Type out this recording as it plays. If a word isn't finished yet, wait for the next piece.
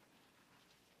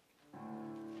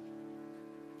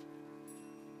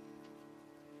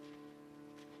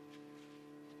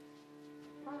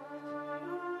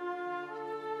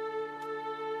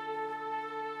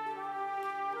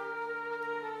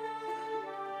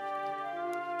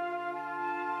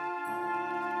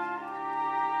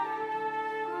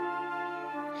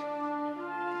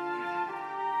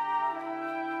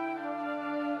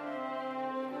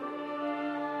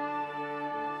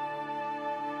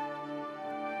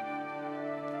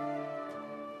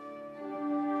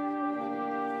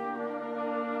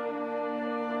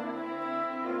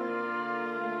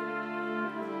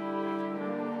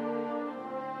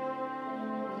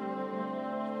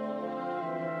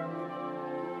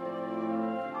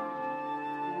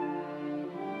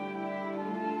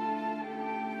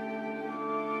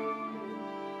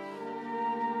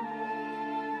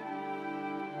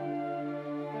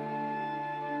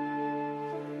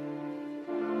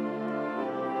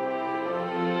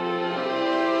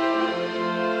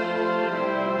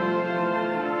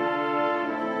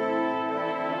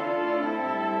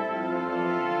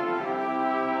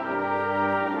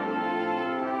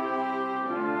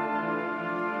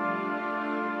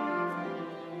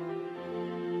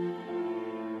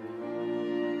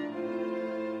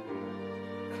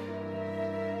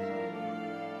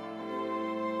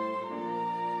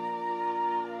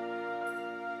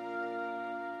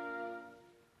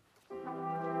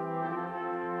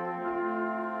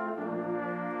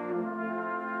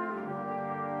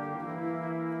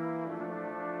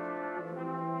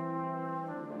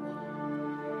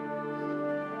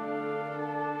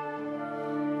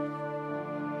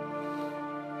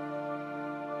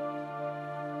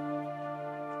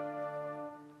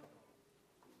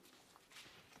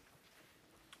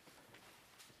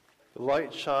The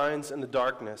light shines in the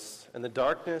darkness, and the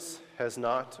darkness has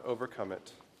not overcome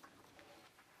it.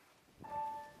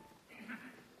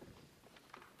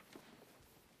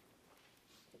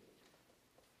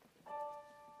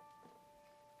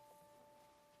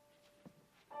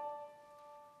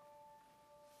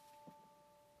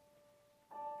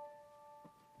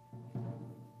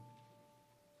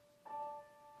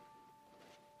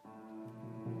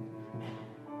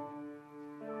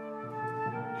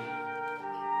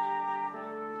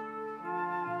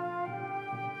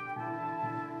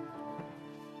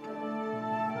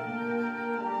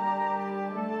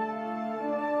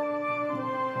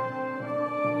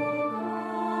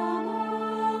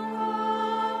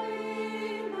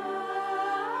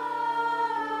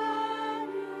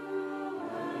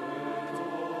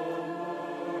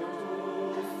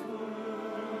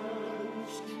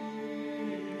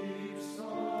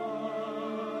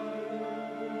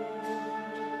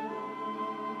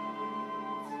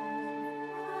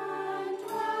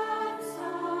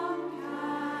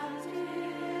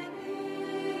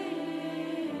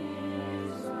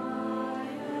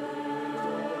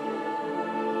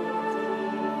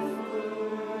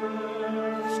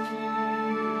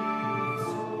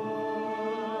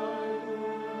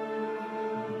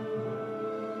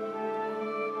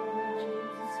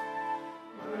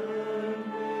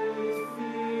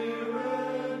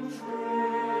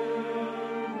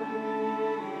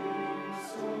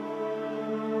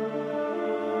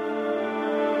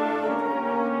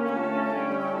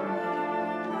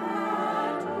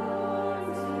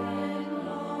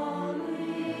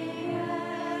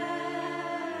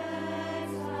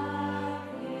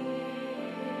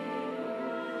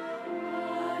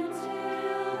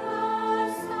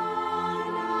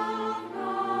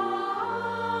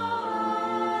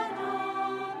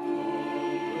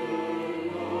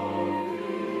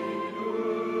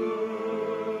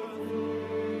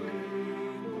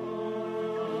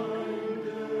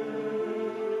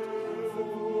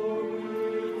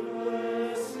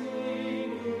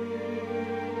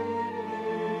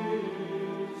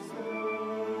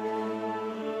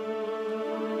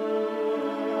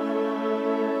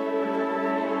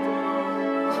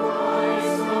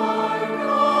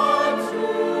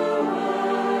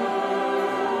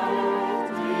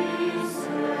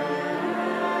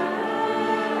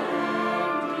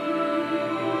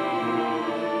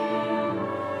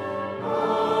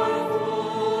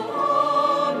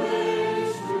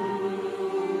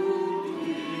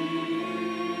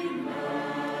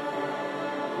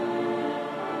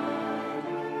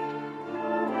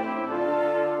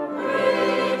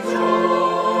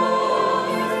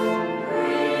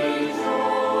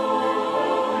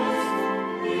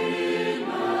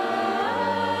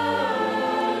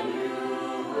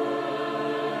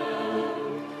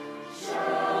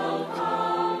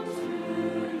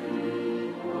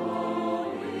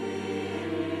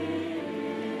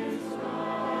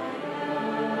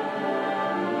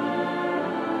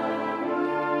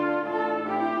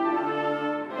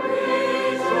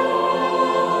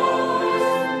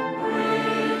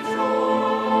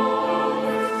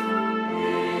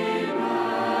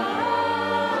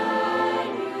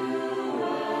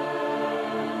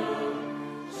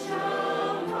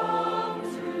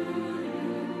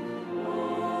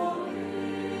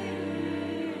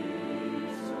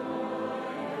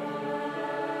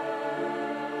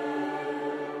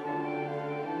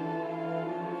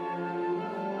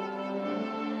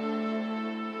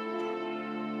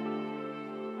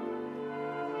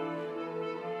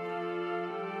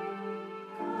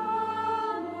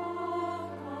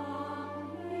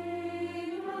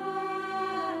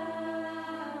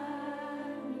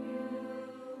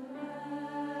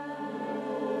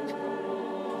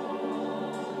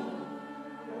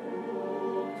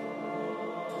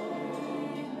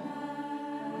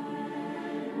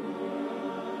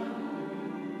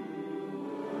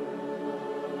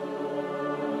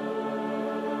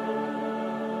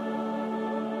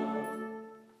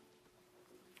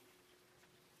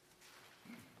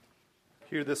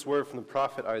 Hear this word from the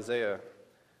prophet Isaiah.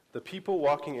 The people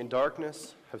walking in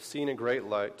darkness have seen a great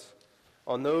light.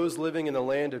 On those living in the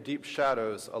land of deep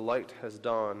shadows, a light has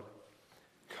dawned.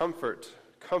 Comfort,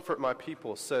 comfort my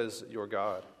people, says your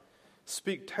God.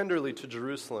 Speak tenderly to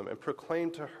Jerusalem and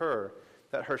proclaim to her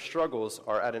that her struggles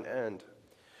are at an end.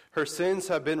 Her sins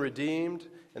have been redeemed,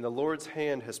 and the Lord's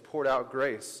hand has poured out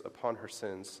grace upon her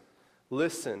sins.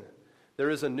 Listen, there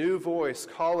is a new voice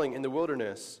calling in the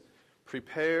wilderness.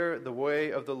 Prepare the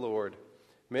way of the Lord.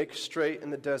 Make straight in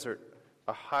the desert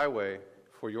a highway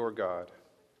for your God.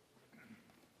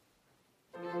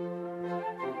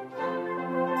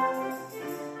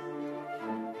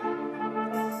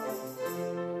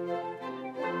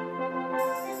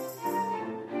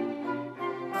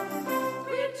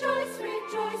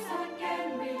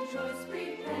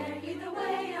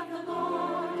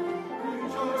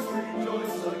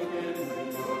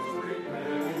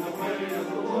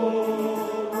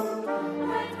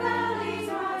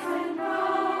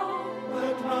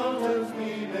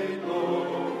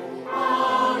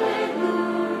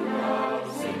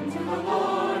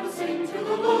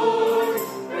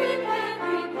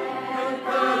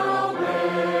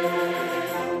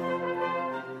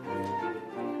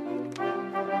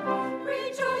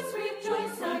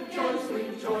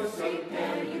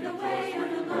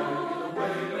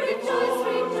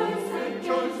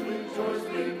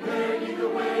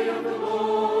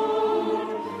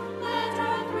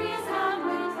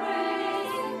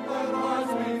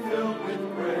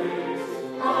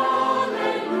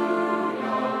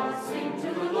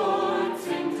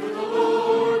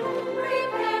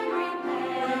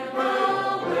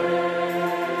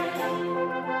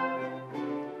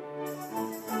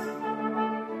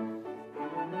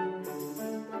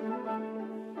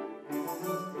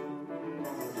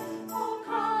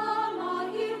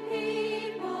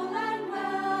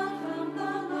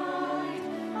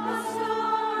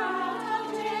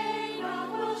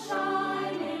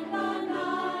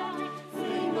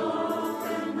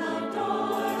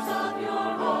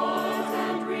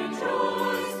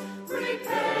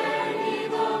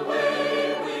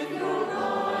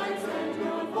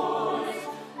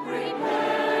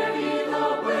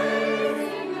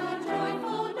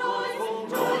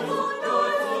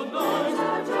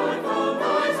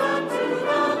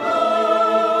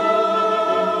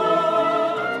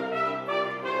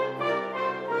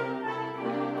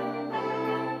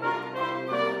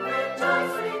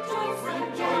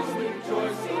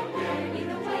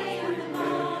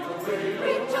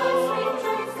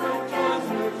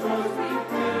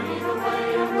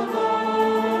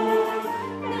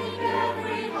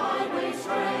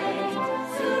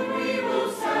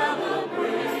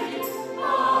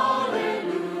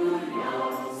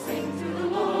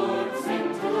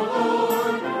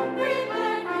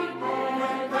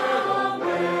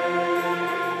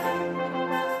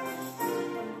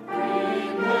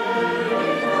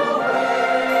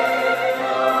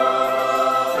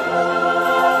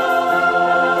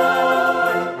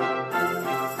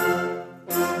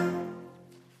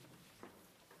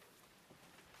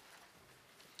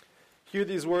 Hear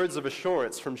these words of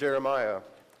assurance from Jeremiah.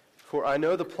 For I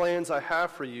know the plans I have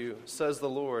for you, says the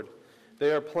Lord.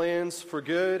 They are plans for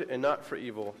good and not for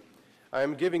evil. I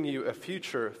am giving you a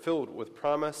future filled with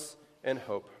promise and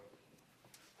hope.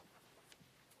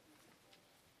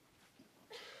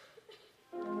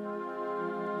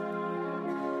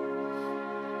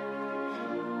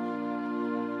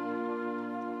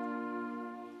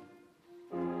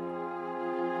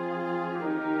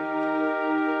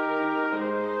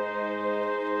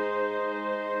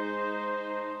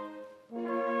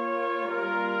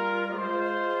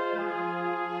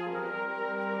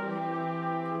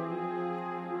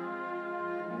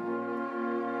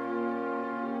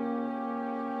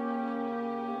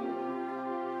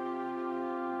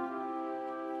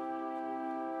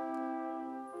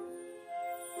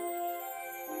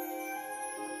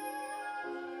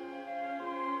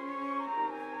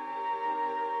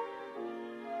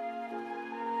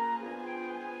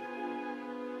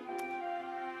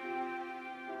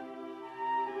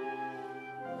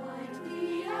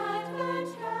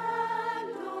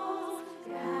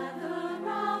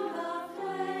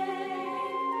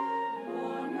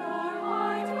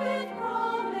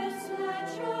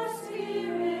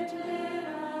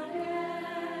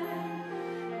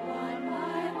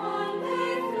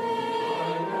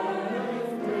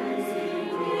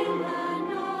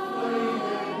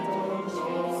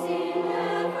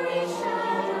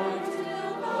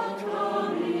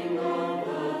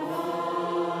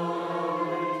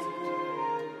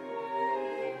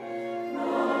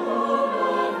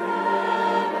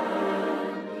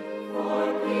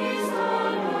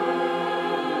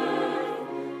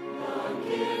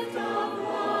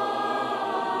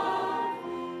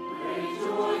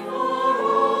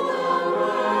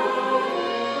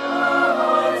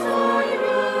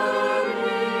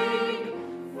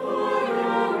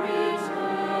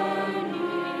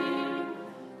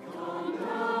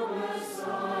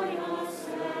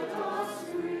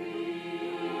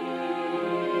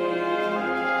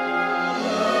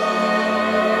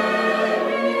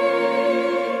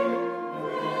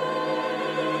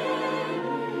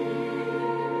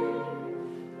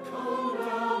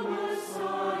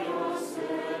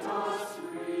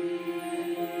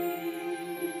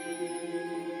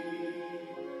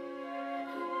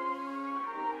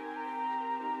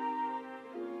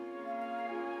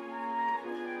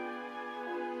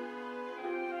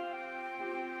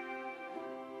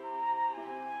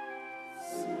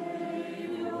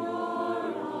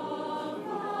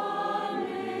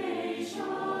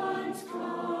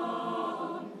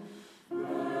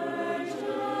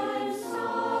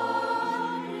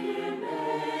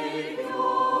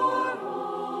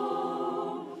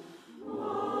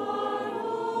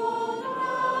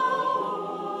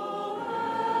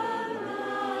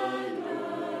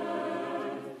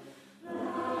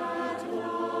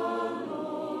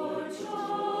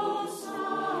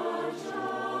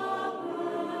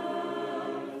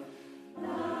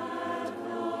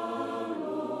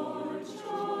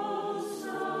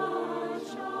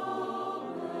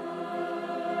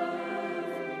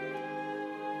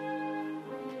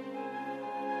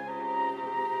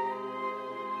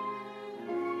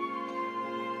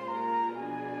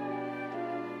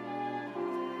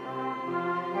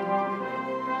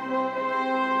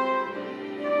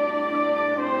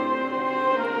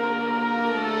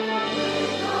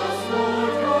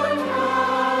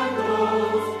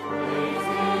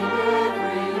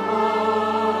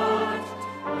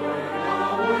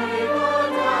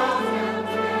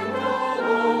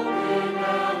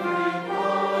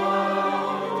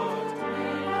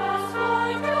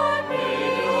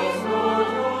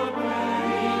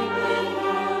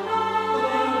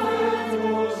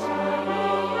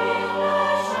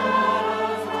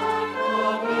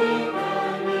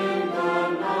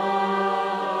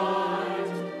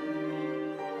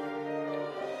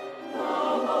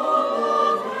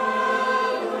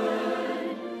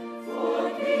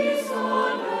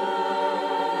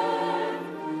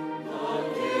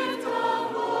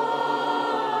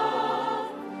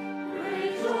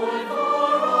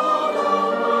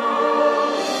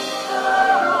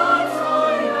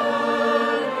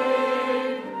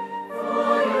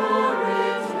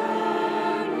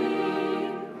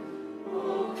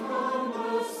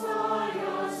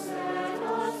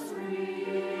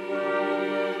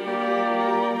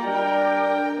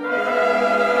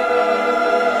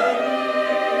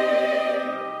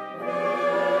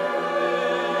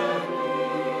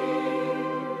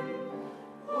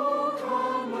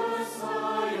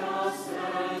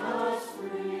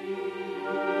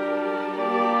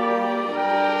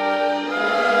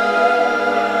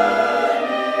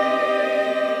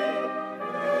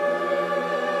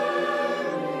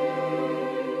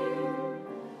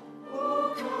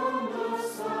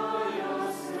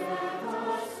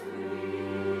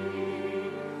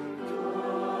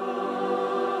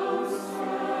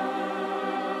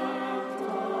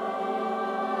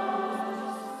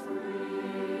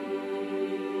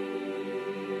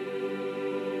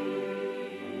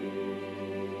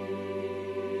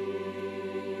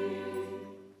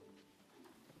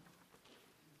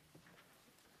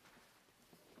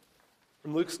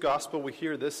 From Luke's gospel, we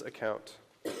hear this account.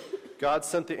 God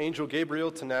sent the angel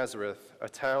Gabriel to Nazareth, a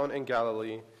town in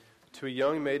Galilee, to a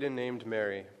young maiden named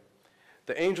Mary.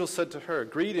 The angel said to her,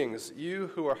 "Greetings, you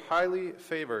who are highly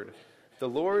favored. The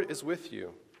Lord is with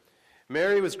you."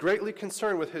 Mary was greatly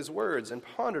concerned with his words and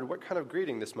pondered what kind of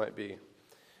greeting this might be.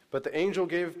 But the angel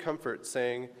gave comfort,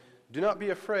 saying, "Do not be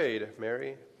afraid,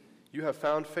 Mary. You have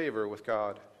found favor with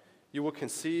God. You will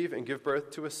conceive and give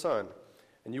birth to a son,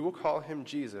 and you will call him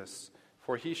Jesus,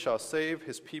 for he shall save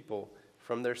his people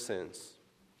from their sins."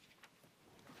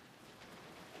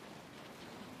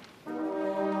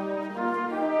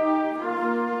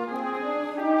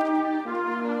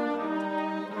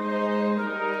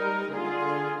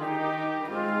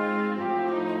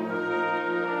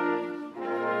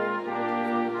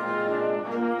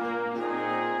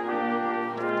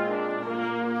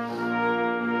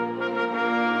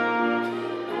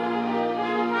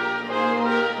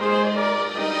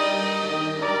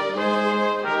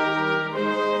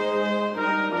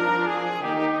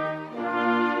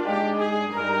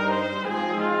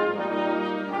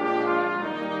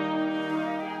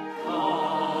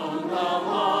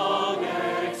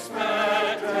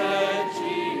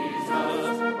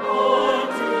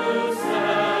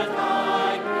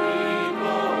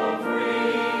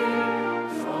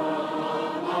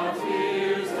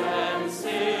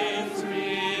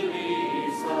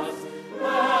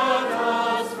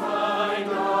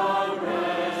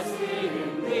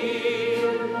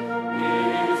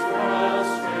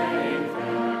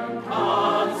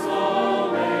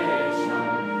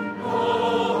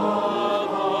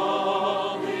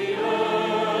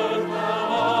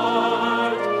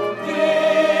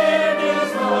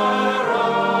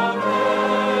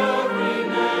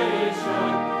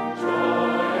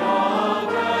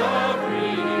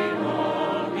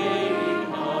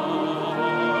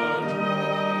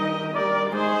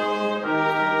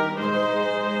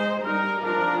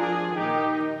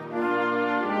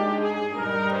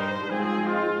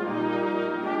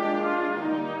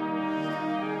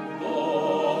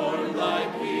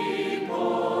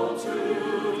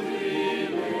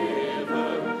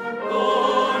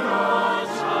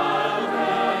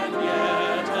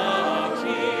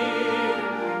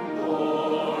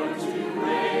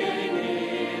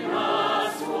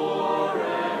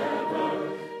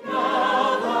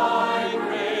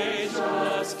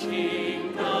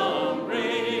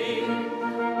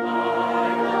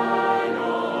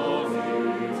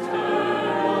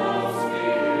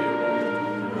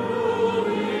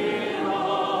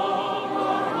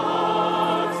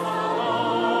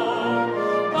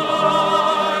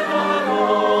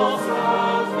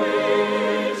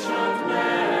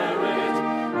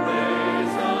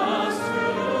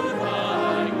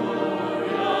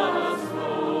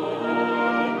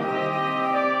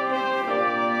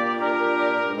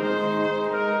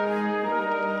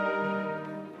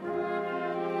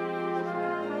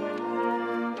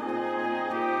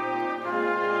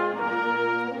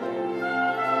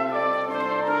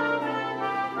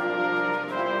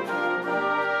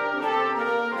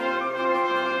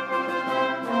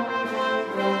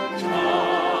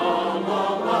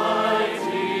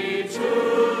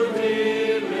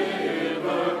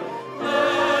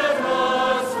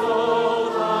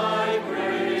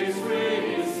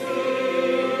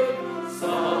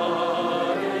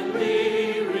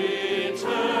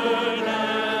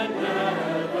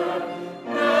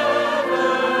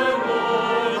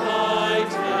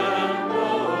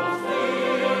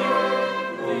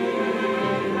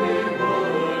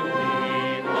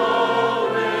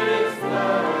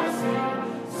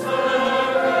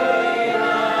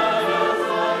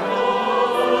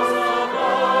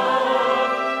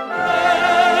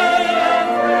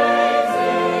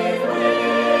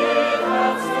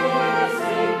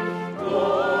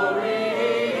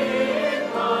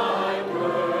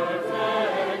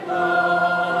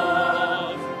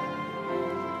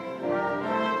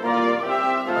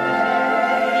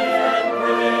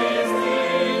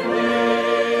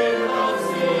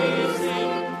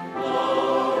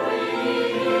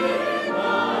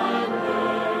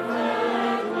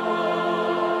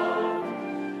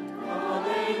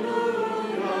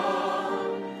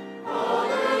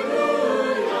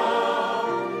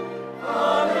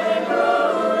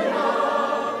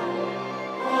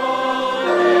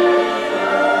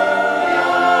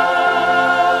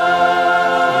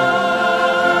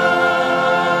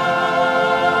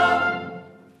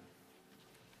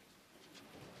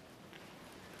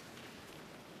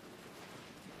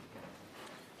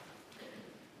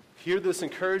 Hear this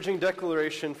encouraging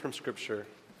declaration from Scripture.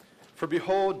 For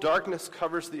behold, darkness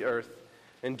covers the earth,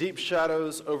 and deep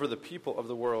shadows over the people of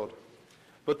the world.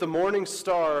 But the morning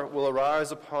star will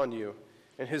arise upon you,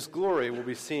 and his glory will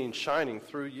be seen shining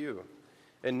through you.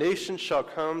 And nations shall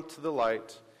come to the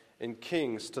light, and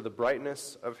kings to the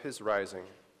brightness of his rising.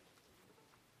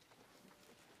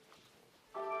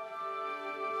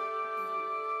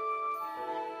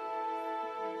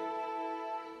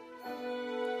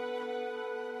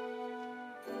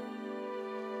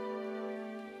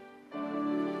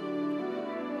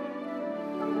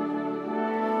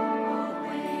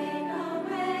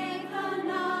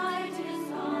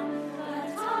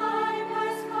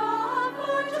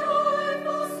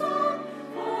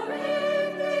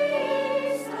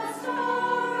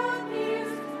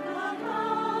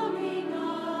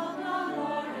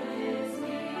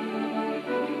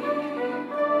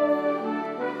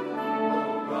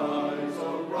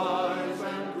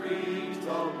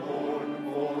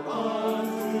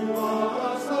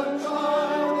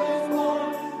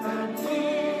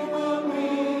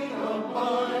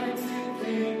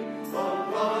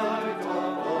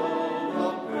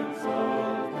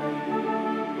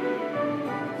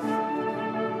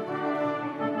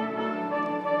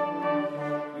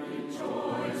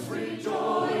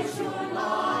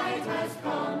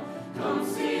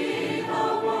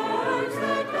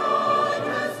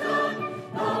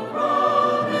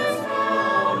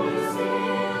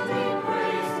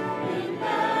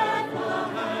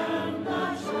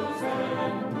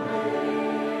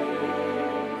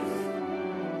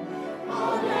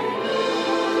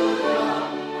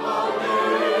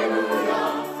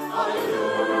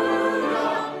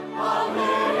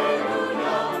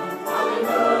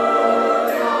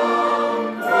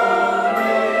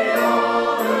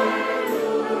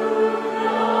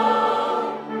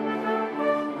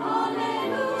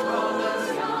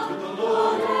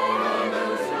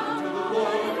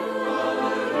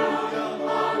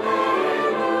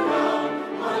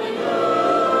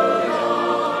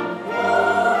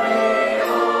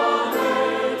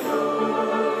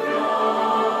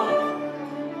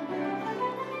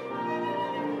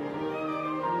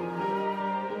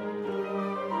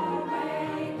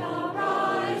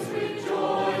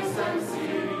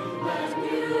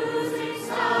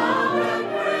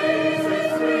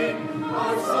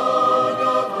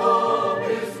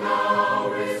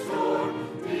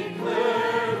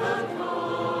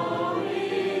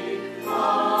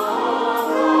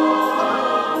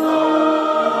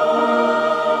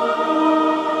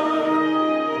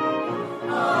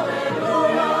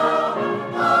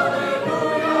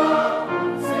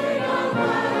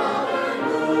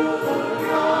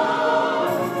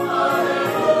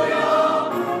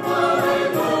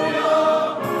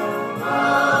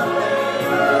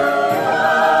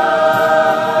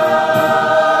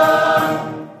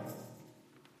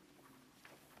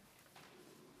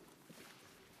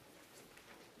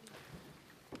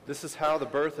 This is how the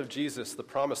birth of Jesus, the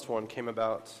promised one, came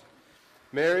about.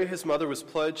 Mary, his mother, was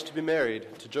pledged to be married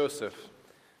to Joseph.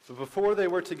 But before they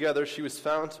were together, she was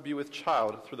found to be with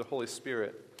child through the Holy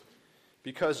Spirit.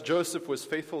 Because Joseph was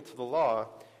faithful to the law,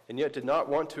 and yet did not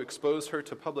want to expose her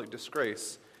to public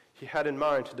disgrace, he had in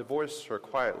mind to divorce her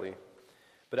quietly.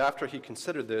 But after he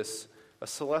considered this, a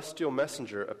celestial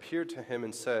messenger appeared to him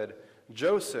and said,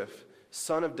 "Joseph,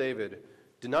 son of David,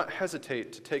 do not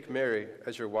hesitate to take Mary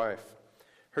as your wife.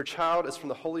 Her child is from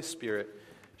the Holy Spirit.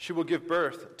 She will give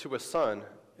birth to a son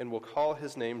and will call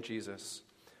his name Jesus,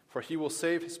 for he will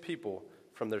save his people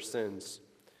from their sins."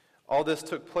 All this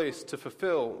took place to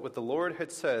fulfill what the Lord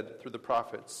had said through the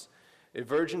prophets. "A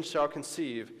virgin shall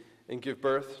conceive and give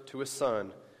birth to a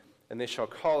son, and they shall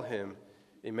call him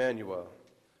Emmanuel,"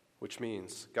 which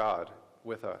means God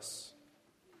with us.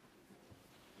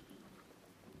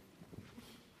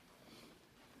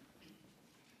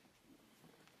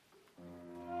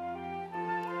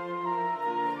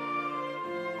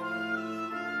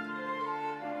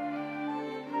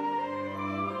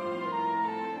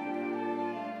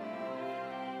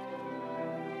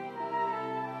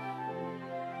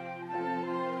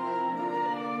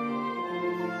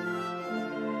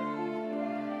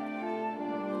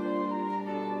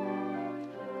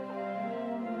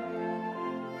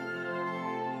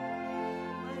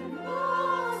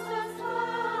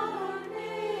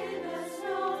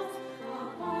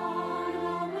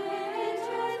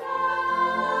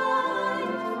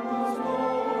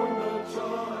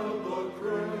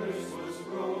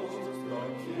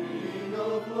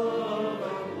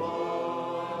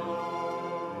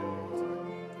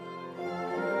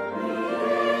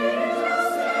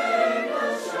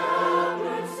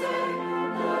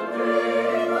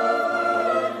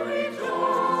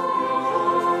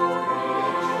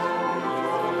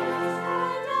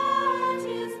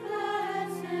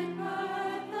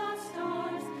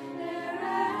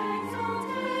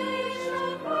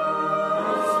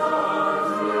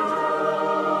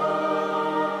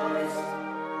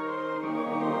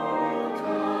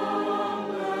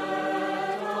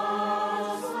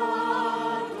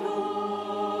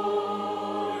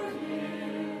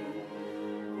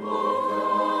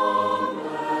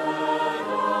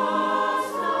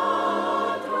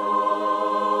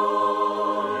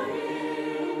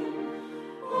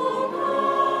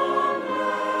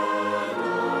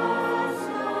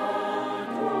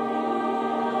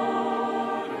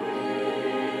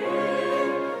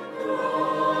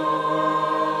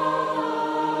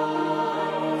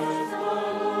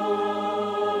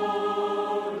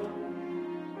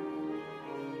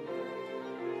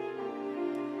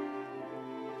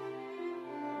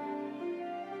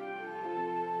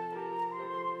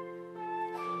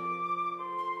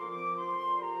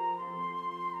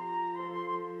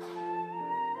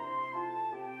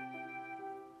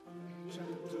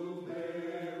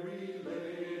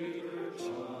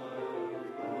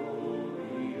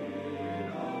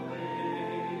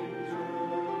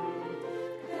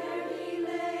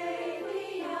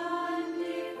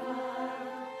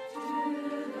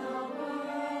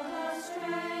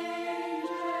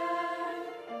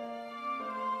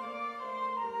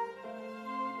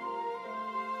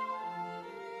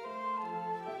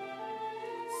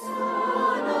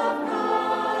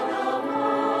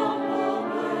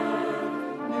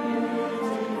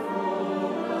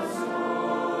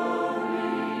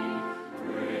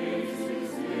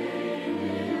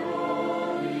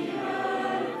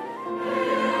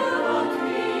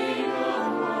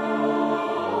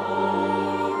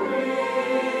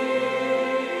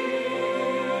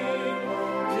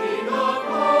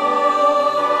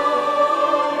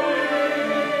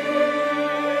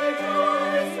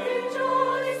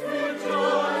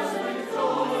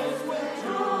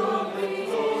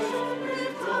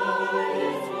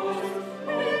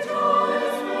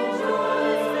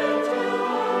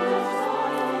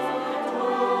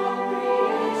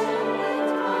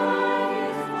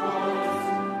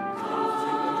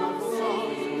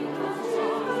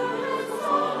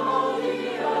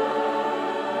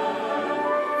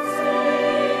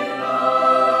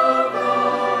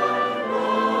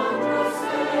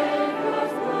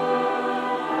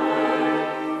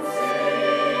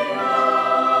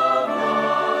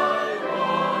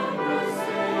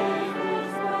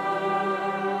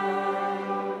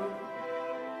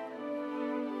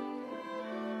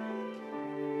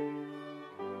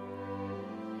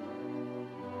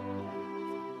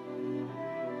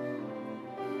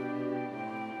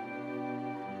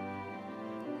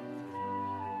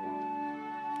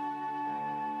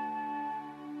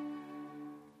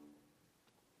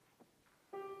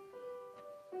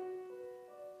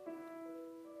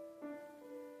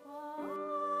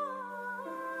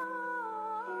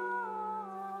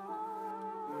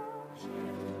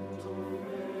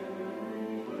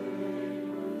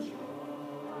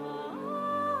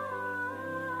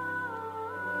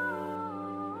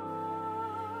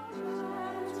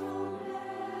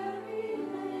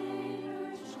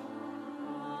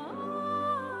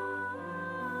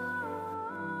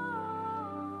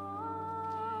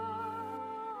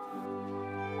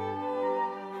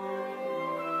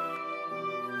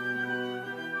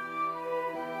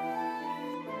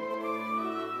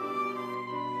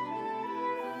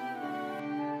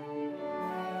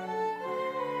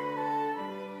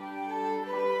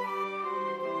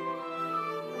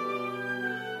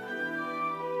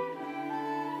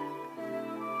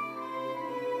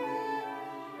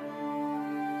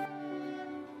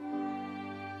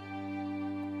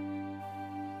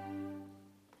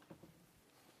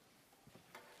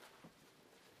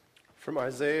 From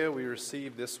Isaiah we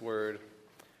receive this word.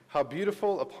 How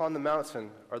beautiful upon the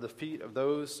mountain are the feet of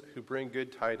those who bring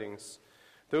good tidings,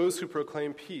 those who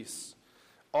proclaim peace,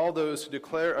 all those who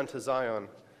declare unto Zion,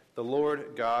 the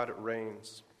Lord God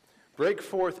reigns. Break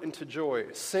forth into joy,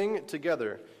 sing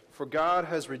together, for God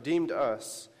has redeemed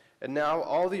us, and now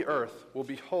all the earth will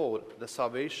behold the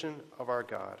salvation of our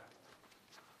God.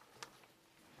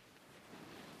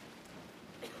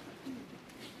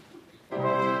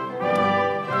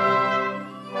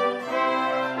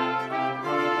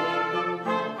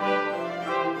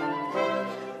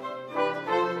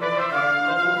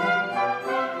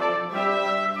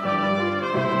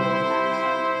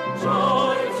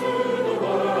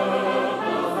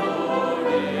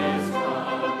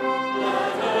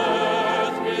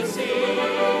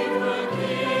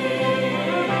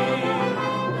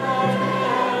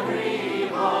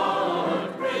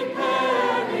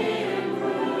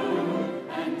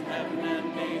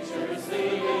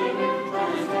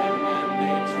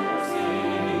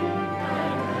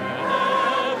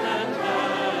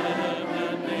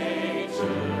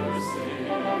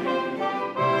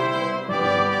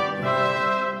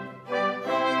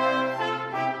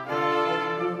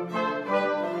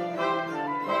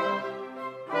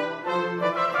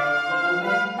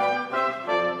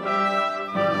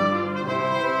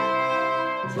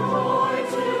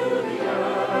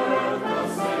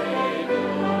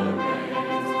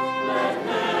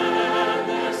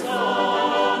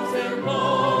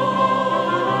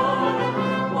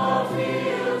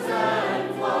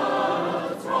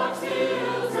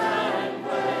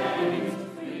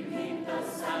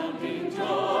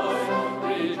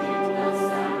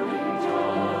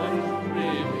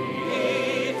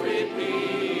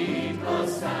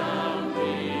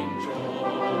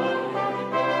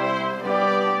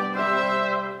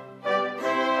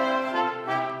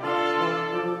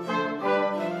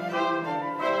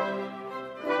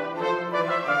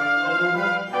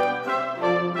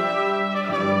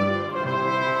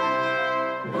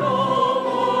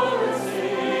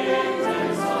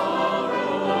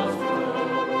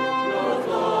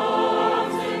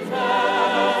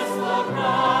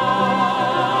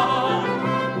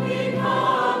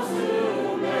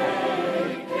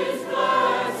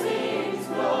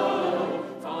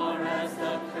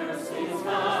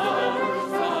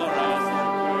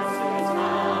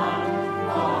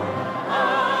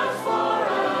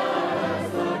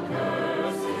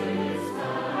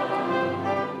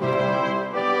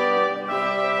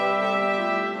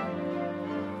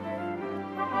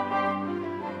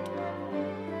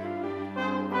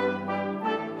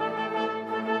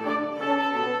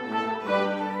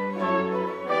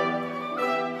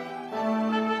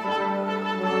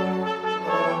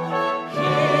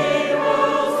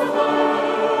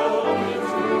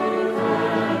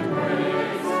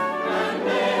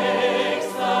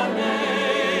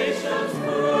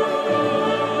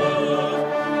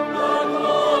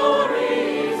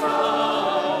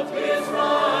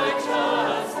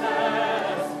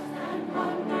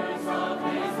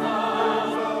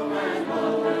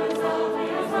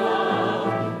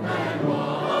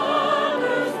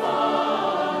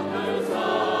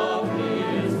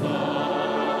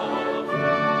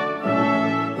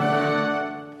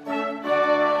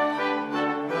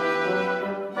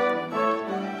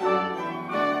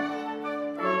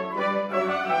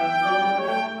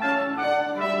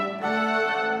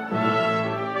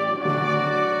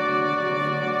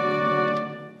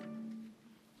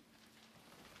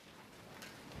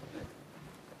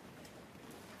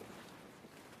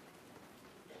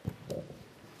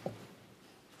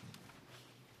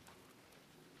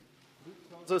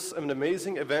 Us of an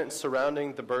amazing event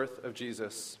surrounding the birth of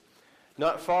Jesus.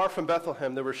 Not far from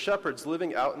Bethlehem, there were shepherds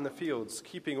living out in the fields,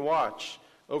 keeping watch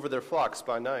over their flocks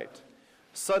by night.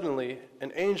 Suddenly,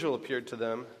 an angel appeared to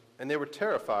them, and they were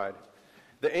terrified.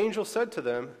 The angel said to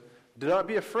them, "Do not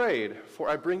be afraid, for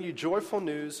I bring you joyful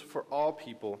news for all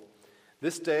people.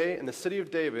 This day in the city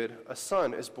of David, a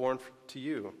son is born to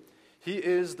you. He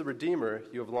is the Redeemer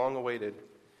you have long awaited.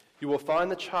 You will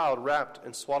find the child wrapped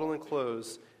in swaddling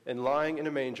clothes and lying in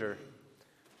a manger."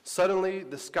 Suddenly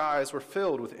the skies were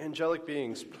filled with angelic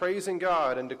beings, praising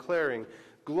God and declaring,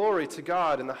 "Glory to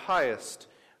God in the highest,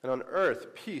 and on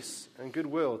earth peace and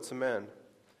goodwill to men."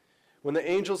 When the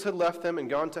angels had left them and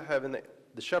gone to heaven,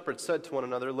 the shepherds said to one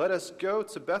another, "Let us go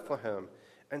to Bethlehem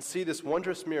and see this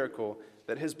wondrous miracle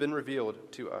that has been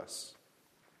revealed to us."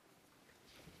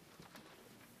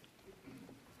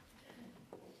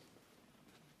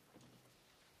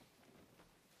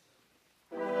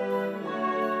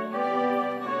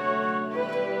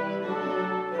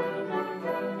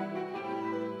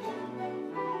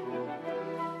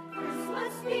 Christmas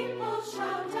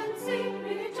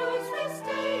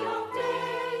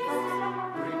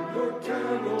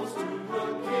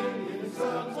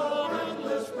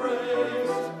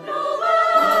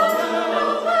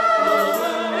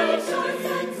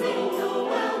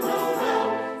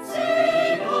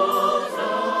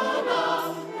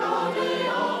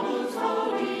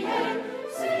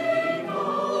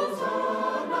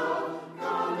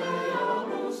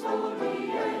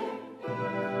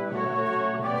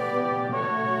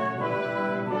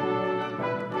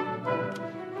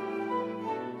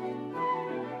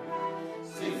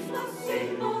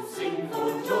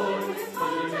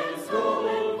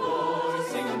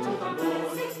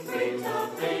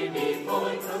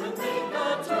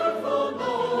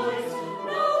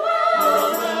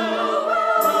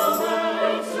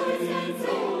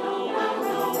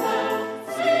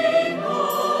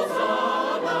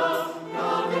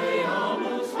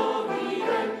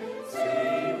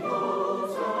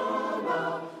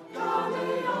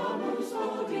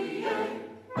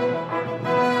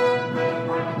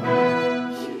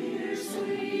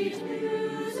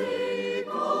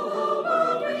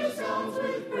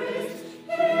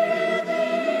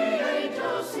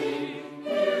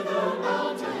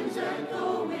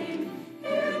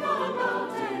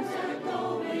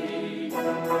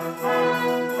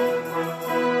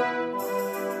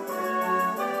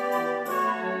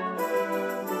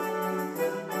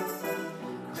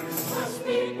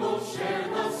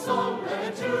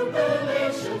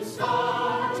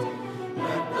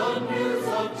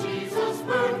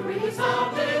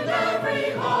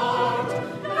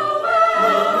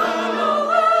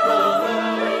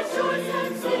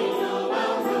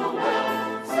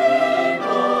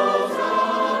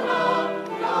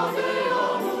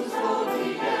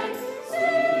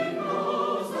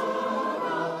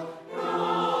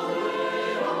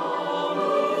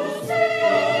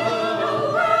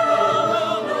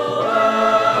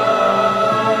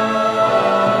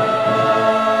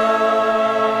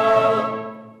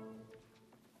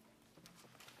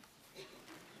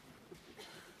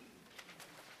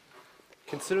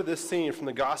Consider this scene from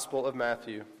the Gospel of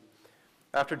Matthew.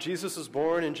 After Jesus was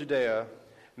born in Judea,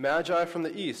 Magi from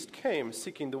the east came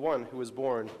seeking the one who was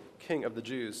born King of the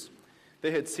Jews.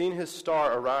 They had seen his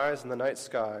star arise in the night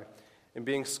sky, and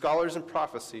being scholars in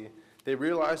prophecy, they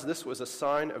realized this was a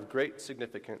sign of great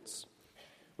significance.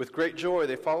 With great joy,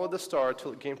 they followed the star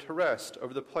till it came to rest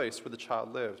over the place where the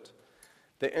child lived.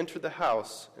 They entered the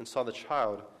house and saw the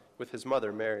child with his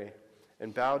mother Mary,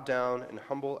 and bowed down in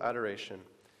humble adoration.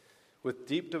 With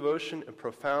deep devotion and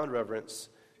profound reverence,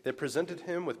 they presented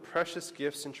him with precious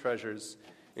gifts and treasures,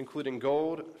 including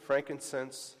gold,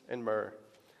 frankincense, and myrrh.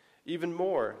 Even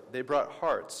more, they brought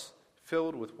hearts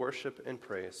filled with worship and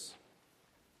praise.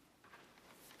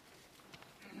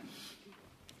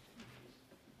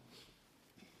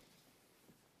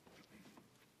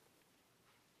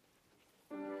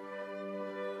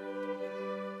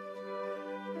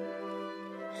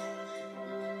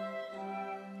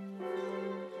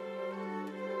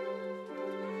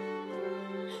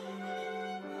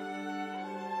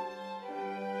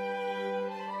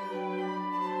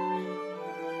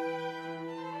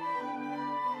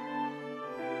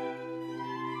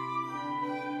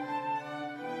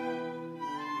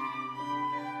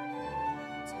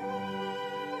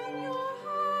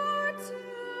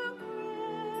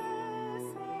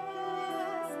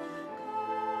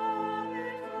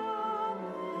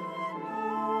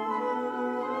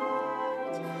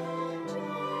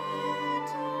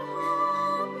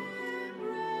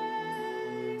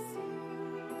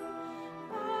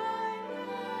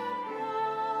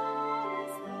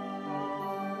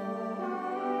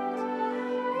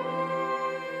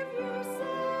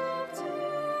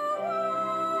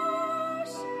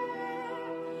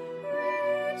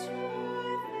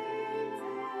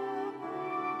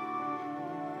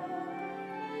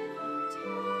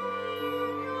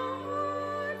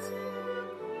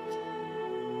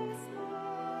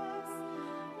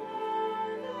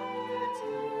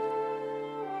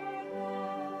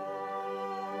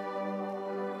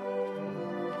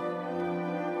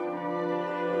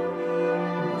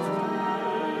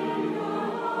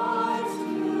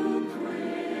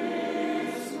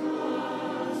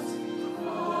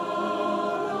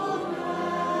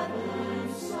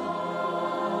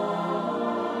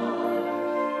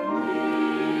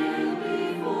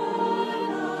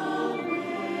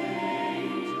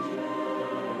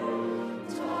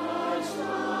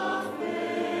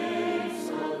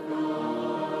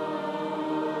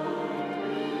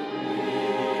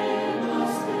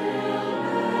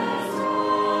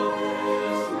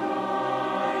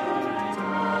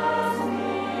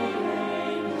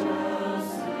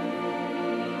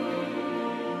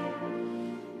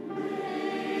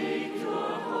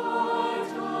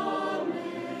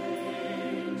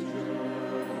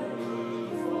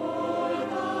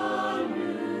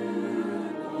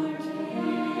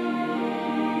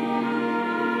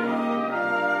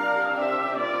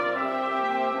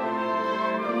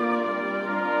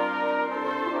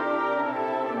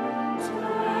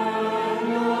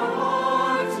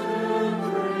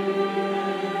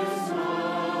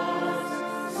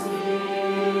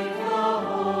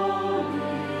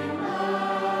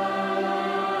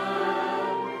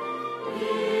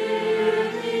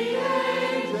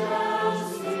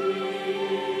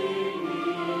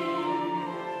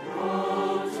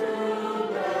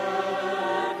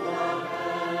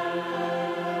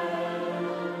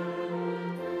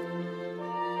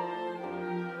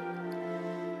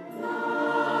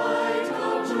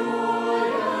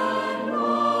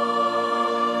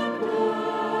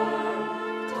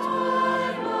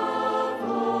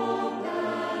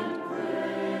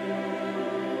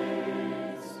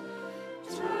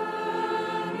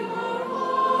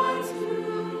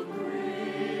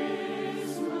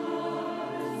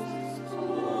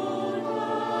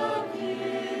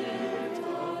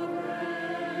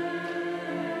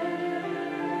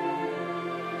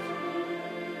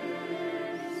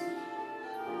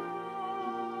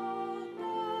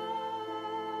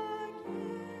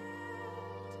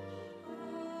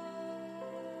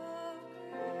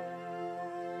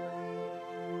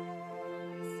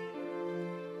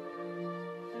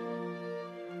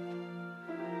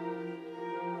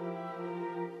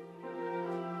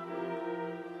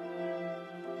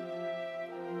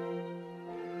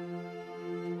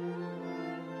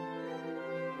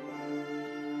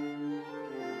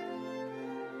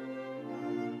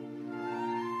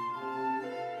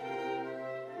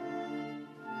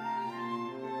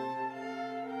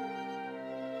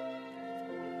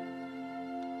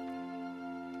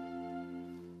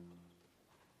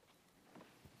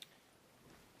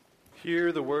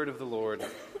 Hear the word of the Lord.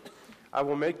 I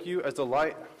will make you as a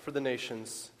light for the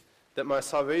nations, that my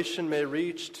salvation may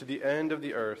reach to the end of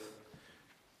the earth.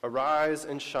 Arise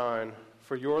and shine,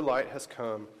 for your light has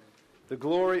come. The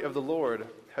glory of the Lord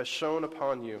has shone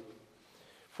upon you.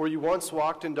 For you once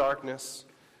walked in darkness,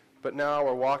 but now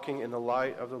are walking in the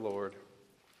light of the Lord.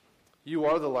 You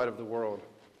are the light of the world.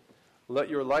 Let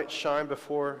your light shine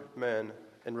before men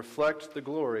and reflect the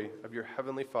glory of your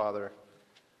heavenly Father.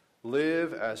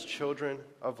 Live as children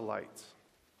of light.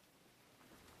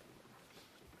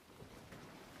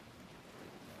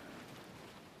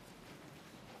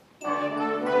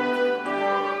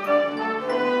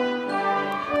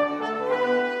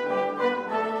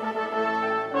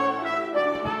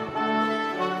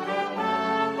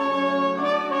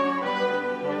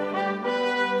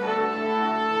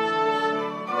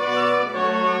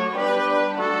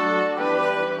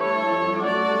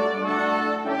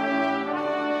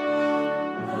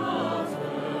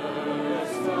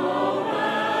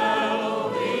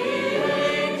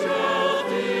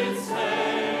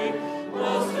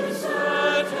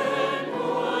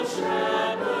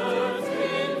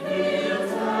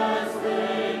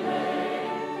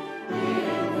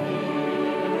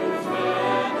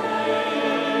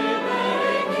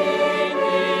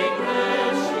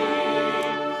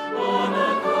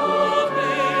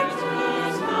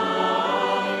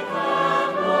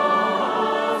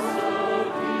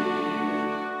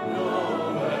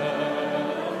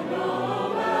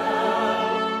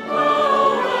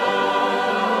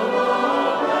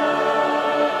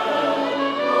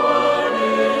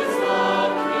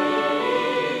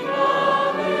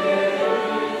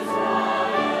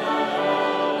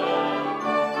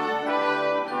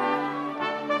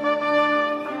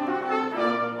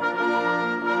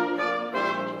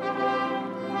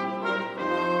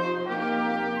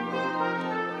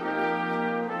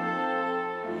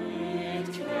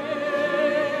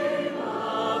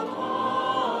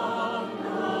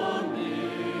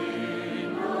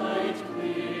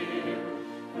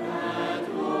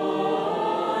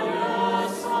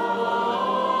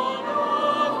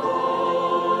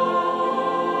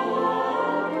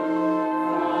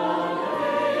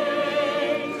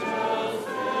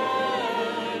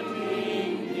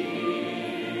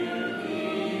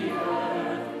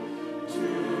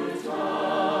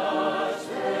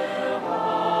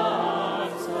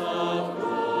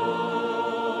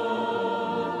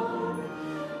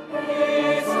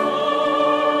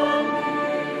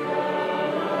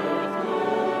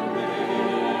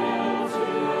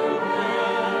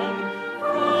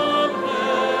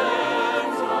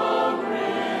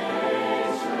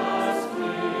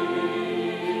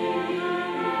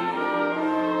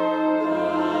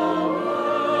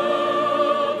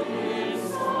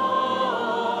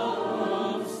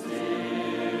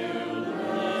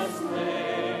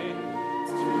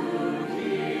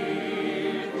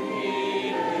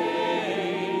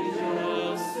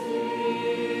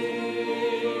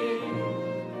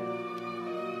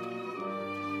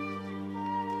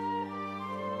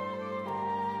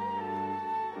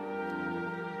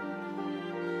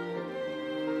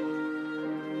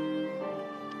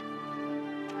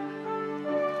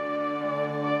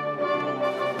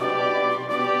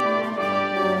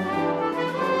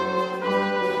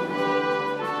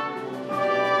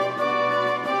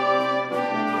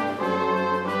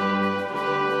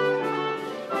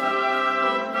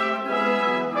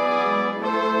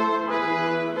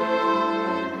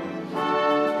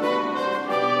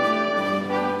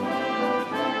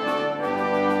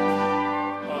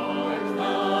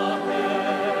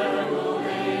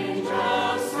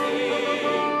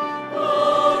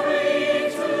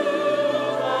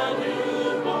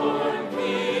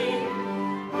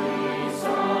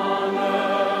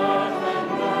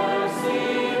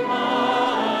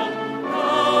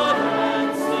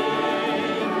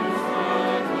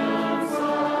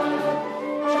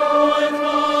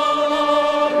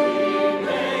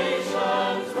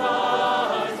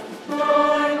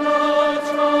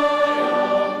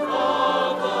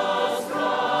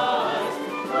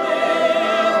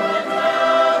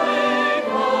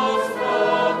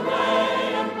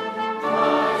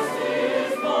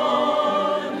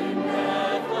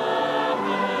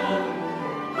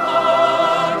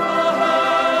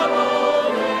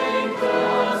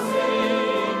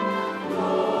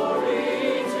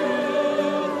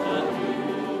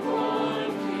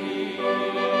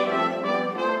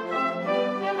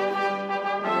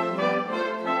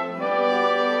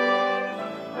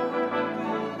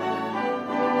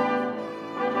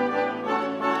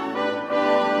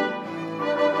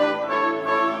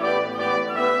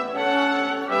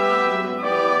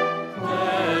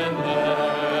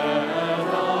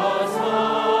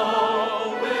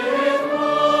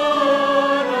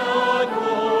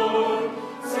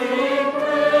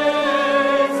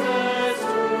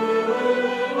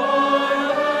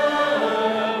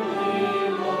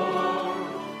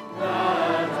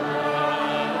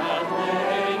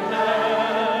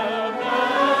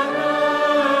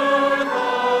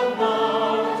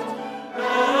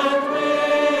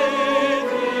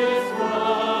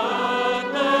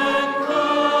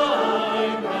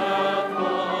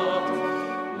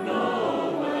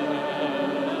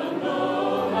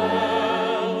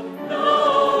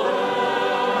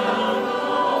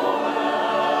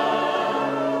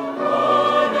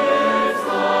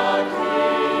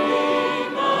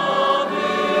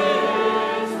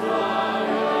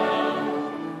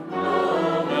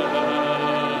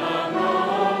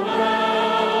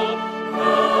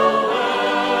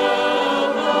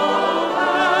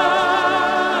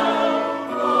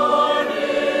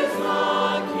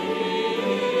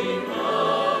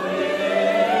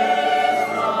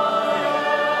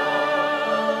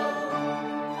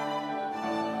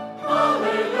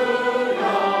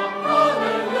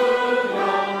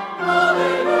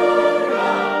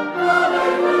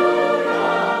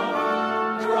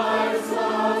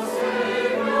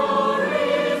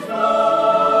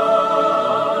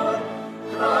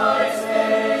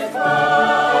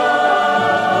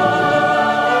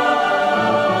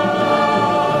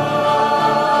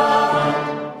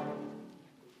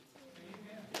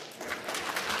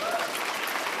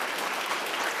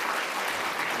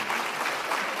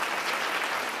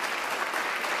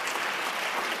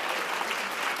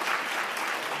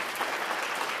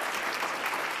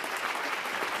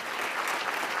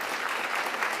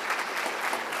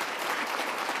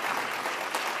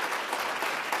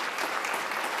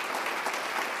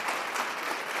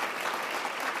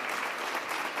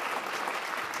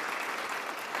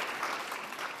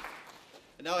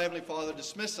 And now, Heavenly Father,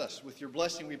 dismiss us with your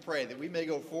blessing, we pray, that we may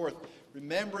go forth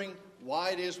remembering why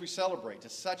it is we celebrate to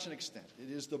such an extent. It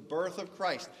is the birth of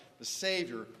Christ, the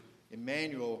Savior,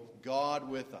 Emmanuel, God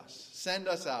with us. Send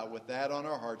us out with that on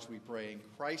our hearts, we pray. In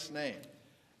Christ's name,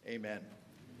 amen.